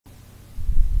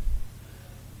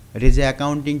Reza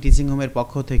accounting teaching হোমের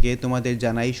পক্ষ থেকে তোমাদের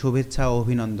জানাই শুভেচ্ছা ও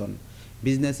অভিনন্দন।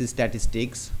 Business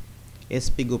statistics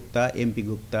SP Gupta MP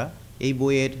Gupta এই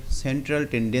বইয়ের সেন্ট্রাল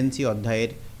টেন্ডেন্সি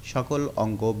অধ্যায়ের সকল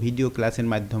অঙ্ক ভিডিও ক্লাসের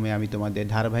মাধ্যমে আমি তোমাদের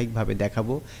ধারাবাহিকভাবে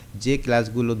দেখাবো, যে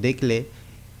ক্লাসগুলো দেখলে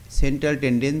সেন্ট্রাল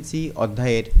টেন্ডেন্সি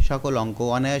অধ্যায়ের সকল অঙ্ক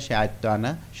অনায়াসে আয়ত্ত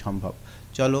আনা সম্ভব।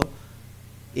 চলো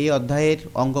এই অধ্যায়ের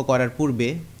অঙ্ক করার পূর্বে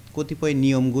কতিপয়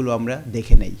নিয়মগুলো আমরা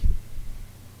দেখে নেই।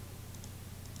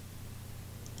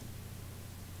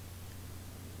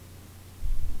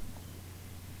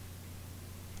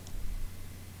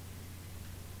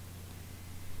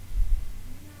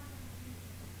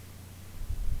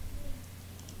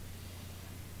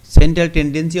 সেন্ট্রাল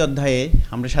টেন্ডেন্সি অধ্যায়ে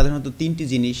আমরা সাধারণত তিনটি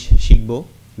জিনিস শিখব: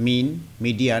 মিন,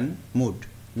 মিডিয়ান, মুড।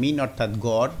 মিন অর্থাৎ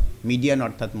গড়, মিডিয়ান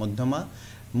অর্থাৎ মধ্যমা,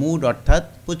 মুড অর্থাৎ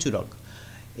প্রচুরক।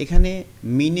 এখানে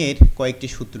মিনের কয়েকটি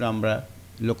সূত্র আমরা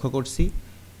লক্ষ্য করছি।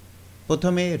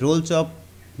 প্রথমে Rolle's of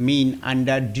mean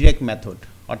under direct method,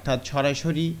 অর্থাৎ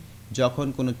সরাসরি যখন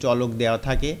কোনো চলক দেওয়া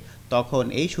থাকে তখন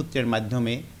এই সূত্রের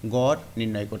মাধ্যমে গড়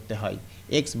নির্ণয় করতে হয়।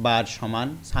 এক্স বার সমান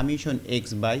সামিশন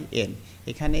এক্স বাই এন।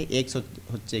 এখানে এক্স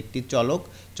হচ্ছে একটি চলক,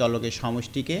 চলকের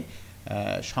সমষ্টিকে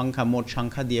মোট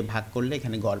সংখ্যা দিয়ে ভাগ করলে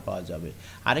এখানে গড় পাওয়া যাবে।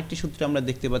 আরেকটি সূত্র আমরা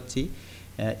দেখতে পাচ্ছি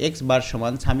এক্স বার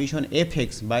সমান summation F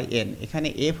x by N. এখানে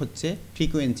এফ হচ্ছে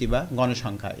ফ্রিকোয়েন্সি বা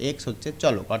গণসংখ্যা, এক্স হচ্ছে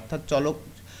চলক, অর্থাৎ চলক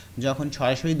যখন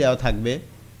সরাসরি দেওয়া থাকবে,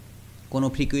 কোনো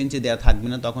ফ্রিকোয়েন্সি দেওয়া থাকবে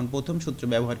না, তখন প্রথম সূত্র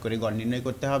ব্যবহার করে গড় নির্ণয়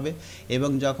করতে হবে, এবং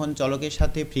যখন চলকের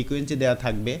সাথে ফ্রিকোয়েন্সি দেওয়া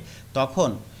থাকবে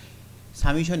তখন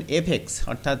সামিশন এফ এক্স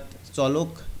অর্থাৎ চলক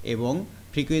এবং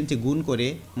ফ্রিকোয়েন্সি গুণ করে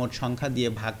মোট সংখ্যা দিয়ে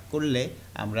ভাগ করলে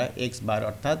আমরা এক্স বার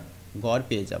অর্থাৎ গড়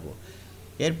পেয়ে যাব।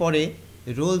 এরপরে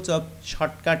রুলস অফ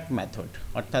শর্টকাট মেথড,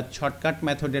 অর্থাৎ শর্টকাট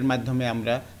মেথডের মাধ্যমে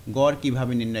আমরা গড়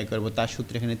কীভাবে নির্ণয় করব তার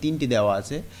সূত্র এখানে তিনটি দেওয়া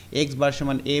আছে। এক্স বার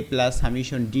সমান এ plus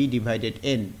summation D divided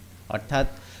N. অর্থাৎ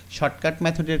শর্টকাট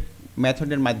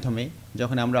মেথডের মাধ্যমে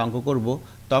যখন আমরা অঙ্ক করব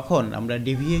তখন আমরা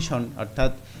ডেভিয়েশন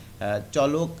অর্থাৎ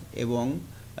চলক এবং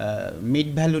মিড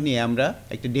ভ্যালু নিয়ে আমরা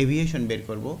একটা ডেভিয়েশন বের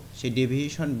করব। সেই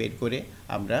ডেভিয়েশন বের করে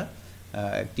আমরা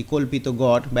একটি কল্পিত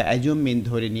গড় বা অ্যাজুম মিন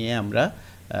ধরে নিয়ে আমরা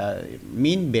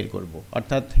মিন বের করব।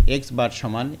 অর্থাৎ এক্স বার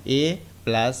সমান এ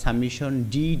plus summation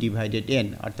D divided N.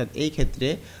 অর্থাৎ এই ক্ষেত্রে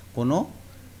কোনো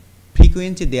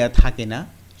ফ্রিকোয়েন্সি দেয়া থাকে না,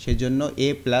 সেজন্য এ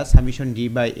plus summation D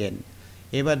by N.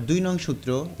 এবার 2 নং সূত্র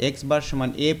এক্স বার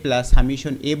সমান এ plus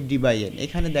summation F D by N.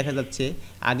 এখানে দেখা যাচ্ছে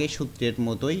আগের সূত্রের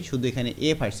মতোই, শুধু এখানে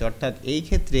এফ আসছে। অর্থাৎ এই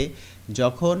ক্ষেত্রে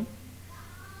যখন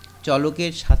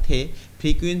চলকের সাথে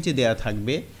ফ্রিকোয়েন্সি দেওয়া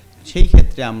থাকবে সেই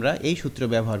ক্ষেত্রে আমরা এই সূত্র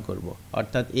ব্যবহার করব,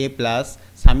 অর্থাৎ এ plus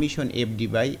summation F D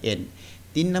by N.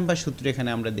 3 নম্বর সূত্র এখানে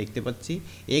আমরা দেখতে পাচ্ছি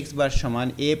এক্স বার সমান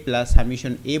এ plus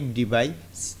summation F D by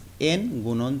N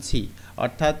গুণন সি।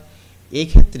 অর্থাৎ এই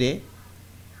ক্ষেত্রে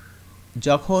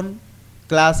যখন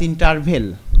ক্লাস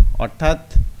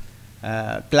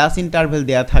ইন্টারভেল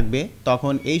দেয়া থাকবে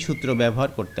তখন এই সূত্র ব্যবহার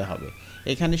করতে হবে।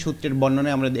 এখানে সূত্রের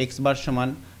বর্ণনায় আমরা এক্স বার সমান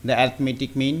দ্য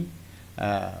অ্যারিথমেটিক মিন,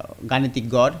 গাণিতিক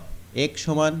গড়, এক্স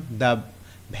সমান the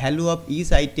value of each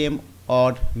item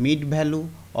or mid value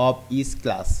of each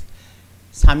class,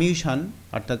 সামিউশন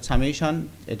অর্থাৎ সামিউশন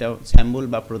এটা স্যাম্বল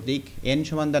বা প্রতীক, এন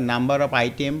সমান the number of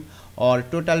item or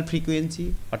total frequency,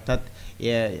 অর্থাৎ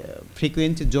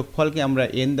ফ্রিকোয়েন্সির যোগফলকে আমরা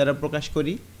এন দ্বারা প্রকাশ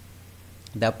করি,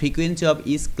 the frequency of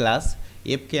each class,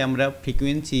 এফকে আমরা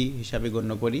ফ্রিকোয়েন্সি হিসাবে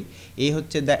গণ্য করি, এই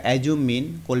হচ্ছে দ্য অ্যাজুম মিন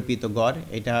কল্পিত গড়,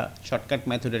 এটা শর্টকাট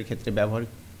মেথডের ক্ষেত্রে ব্যবহার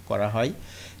করা হয়,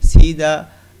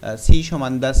 সি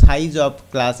সমান the size of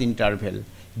class interval,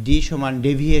 D সমান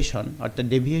ডেভিয়েশন অর্থাৎ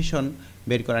ডেভিয়েশন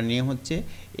বের করার নিয়ম হচ্ছে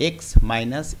এক্স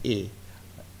মাইনাস এ,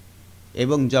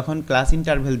 এবং যখন ক্লাস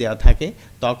ইন্টারভেল দেওয়া থাকে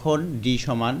তখন ডি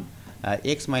সমান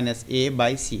x minus A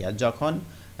by C, আর যখন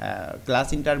ক্লাস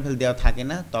ইন্টারভেল দেওয়া থাকে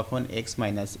না তখন এক্স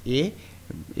মাইনাস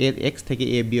এর এক্স থেকে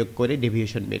এ বিয়োগ করে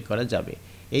ডেভিয়েশন বের করা যাবে।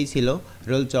 এই ছিল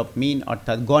রুলস অফ মিন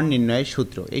অর্থাৎ গড় নির্ণয়ের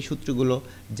সূত্র। এই সূত্রগুলো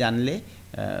জানলে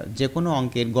যে কোনো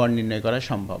অঙ্কের গড় নির্ণয় করা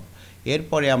সম্ভব।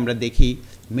 এরপরে আমরা দেখি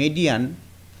মিডিয়ান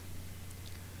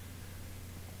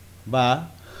বা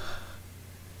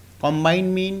কম্বাইন্ড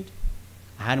মিন,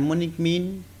 হারমোনিক মিন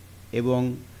এবং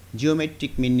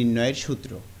জিওমেট্রিক মিন নির্ণয়ের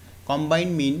সূত্র।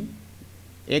 কম্বাইন্ড মিন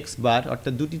এক্স বার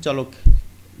অর্থাৎ দুটি চলক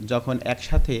যখন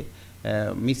একসাথে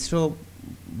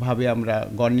মিশ্রভাবে আমরা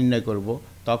গড় নির্ণয় করব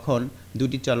তখন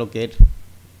দুটি চলকের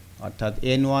অর্থাৎ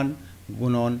n1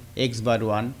 গুণন এক্স বার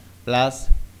 1 প্লাস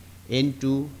n2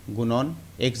 গুণন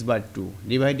x bar 2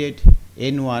 divided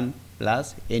n1 plus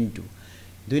n2।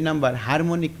 2 নম্বর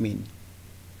হারমোনিক মিন,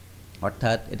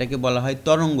 অর্থাৎ এটাকে বলা হয়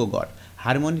তরঙ্গ গড়।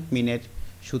 হারমোনিক মিনের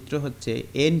সূত্র হচ্ছে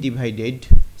n divided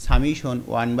summation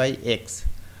 1 by x,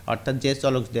 অর্থাৎ যে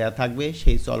চলক দেওয়া থাকবে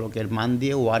সেই চলকের মান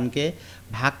দিয়ে 1কে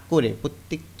ভাগ করে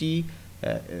প্রত্যেকটি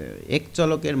এক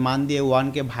চলকের মান দিয়ে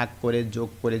 1কে ভাগ করে যোগ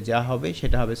করে যা হবে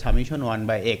সেটা হবে সামেশন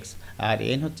 1/x। আর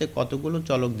n হচ্ছে কতগুলো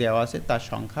চলক দেওয়া আছে তার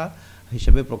সংখ্যা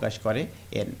হিসেবে প্রকাশ করে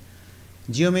n।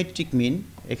 জিওমেট্রিক মিন,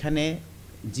 এখানে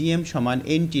জিএম সমান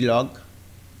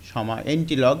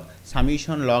N T log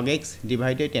summation log x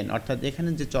divided n, অর্থাৎ এখানে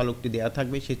যে চলকটি দেওয়া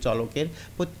থাকবে সেই চলকের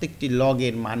প্রত্যেকটি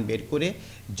লগের মান বের করে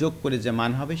যোগ করে যে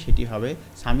মান হবে সেটি হবে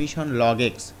সামেশন লগ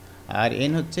এক্স। আর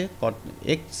n হচ্ছে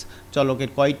এক্স চলকের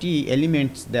কয়টি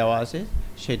এলিমেন্টস দেওয়া আছে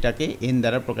সেটাকে n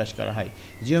দ্বারা প্রকাশ করা হয়।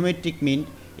 জিওমেট্রিক মিন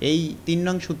এই 3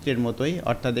 নং সূত্রের মতোই,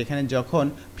 অর্থাৎ এখানে যখন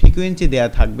ফ্রিকোয়েন্সি দেওয়া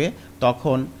থাকবে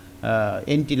তখন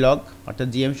এনটি লগ অর্থাৎ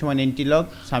জিএম সমান N T log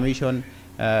summation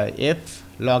F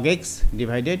log x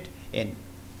divided n।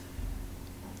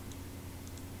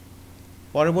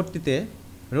 পরবর্তীতে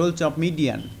রুলস অফ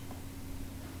মিডিয়ান।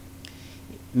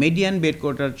 মিডিয়ান বের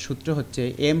করার সূত্র হচ্ছে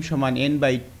m সমান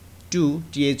n/2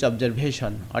 th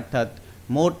অবজারভেশন, অর্থাৎ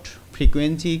মোট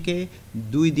ফ্রিকোয়েন্সিকে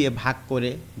 2 দিয়ে ভাগ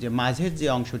করে যে মাঝের যে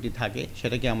অংশটি থাকে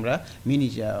সেটাকে আমরা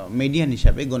মিডিয়ান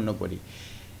হিসাবে গণ্য করি।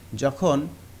 যখন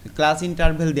ক্লাস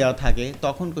ইন্টারভেল দেওয়া থাকে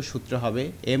তখন সূত্র হবে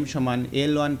m সমান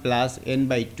l1 plus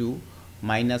n/2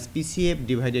 minus PCF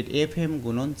divided fm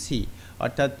গুণন c,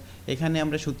 অর্থাৎ এখানে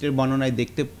আমরা সূত্রের বর্ণনায়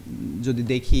যদি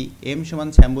দেখি m সমান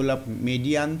স্যাম্পল অফ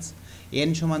মিডিয়ানস,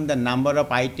 n সমান the number of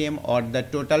item or the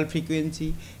total frequency,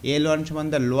 l1 সমান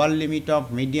the lower limit of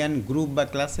median group বা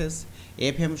ক্লাসেস,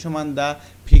 fm সমান the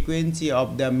frequency of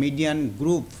the median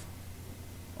group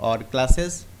or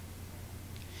classes,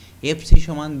 fc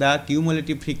সমান the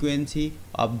cumulative frequency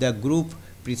of the group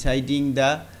presiding the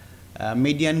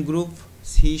median group,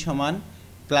 c সমান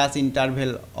class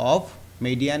interval of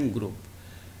median group.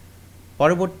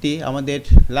 পরবর্তী আমাদের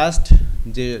last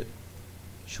যে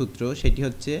সূত্র সেটি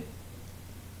হচ্ছে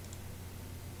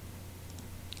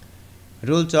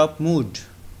রুলস অফ মুড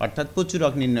অর্থাৎ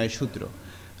প্রচুরক নির্ণয়ের সূত্র।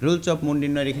 রুলস অফ মুড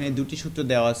নির্ণয়ের এখানে দুটি সূত্র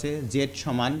দেওয়া আছে, z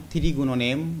সমান 3 গুণন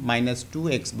m মাইনাস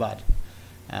 2x বার।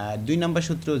 2 নম্বর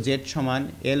সূত্র z সমান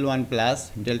l1 plus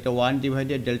delta 1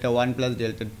 divided delta 1 plus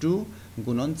delta 2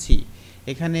 গুণন c।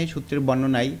 এখানে সূত্রের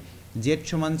বর্ণনায় z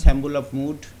সমান স্যাম্পল অফ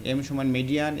মুড, m সমান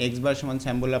মিডিয়ান, x বার সমান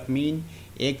স্যাম্পল অফ মিন,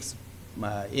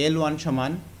 l1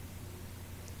 সমান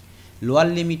lower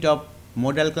limit of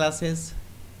modal classes,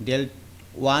 del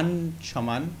 1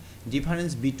 সমান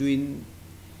difference between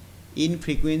in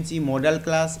frequency modal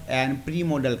class and pre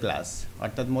modal class,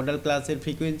 অর্থাৎ মডাল ক্লাসের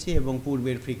ফ্রিকোয়েন্সি এবং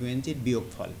পূর্বের ফ্রিকোয়েন্সির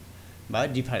বিয়োগফল বা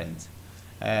ডিফারেন্স।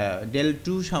 del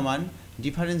 2 সমান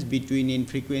difference between in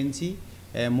frequency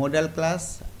modal class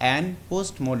and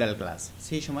post modal class,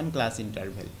 সেই সমান ক্লাস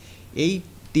ইন্টারভেল। এই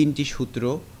তিনটি সূত্র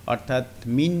অর্থাৎ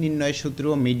মিন নির্ণয়ের সূত্র,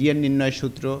 মিডিয়ান নির্ণয়ের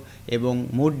সূত্র এবং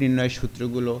মোড নির্ণয়ের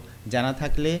সূত্রগুলো জানা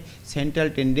থাকলে সেন্ট্রাল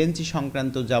টেন্ডেন্সি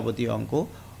সংক্রান্ত যাবতীয় অঙ্ক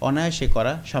অনায়াসে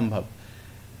করা সম্ভব।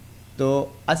 তো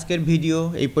আজকের ভিডিও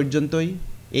এই পর্যন্তই।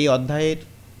 এই অধ্যায়ের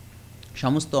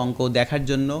সমস্ত অঙ্ক দেখার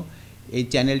জন্য এই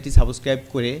চ্যানেলটি সাবস্ক্রাইব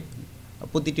করে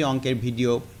প্রতিটি অঙ্কের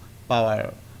ভিডিও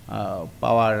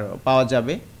পাওয়া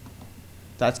যাবে।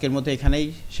 তো আজকের মতো এখানেই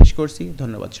শেষ করছি।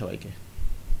 ধন্যবাদ সবাইকে।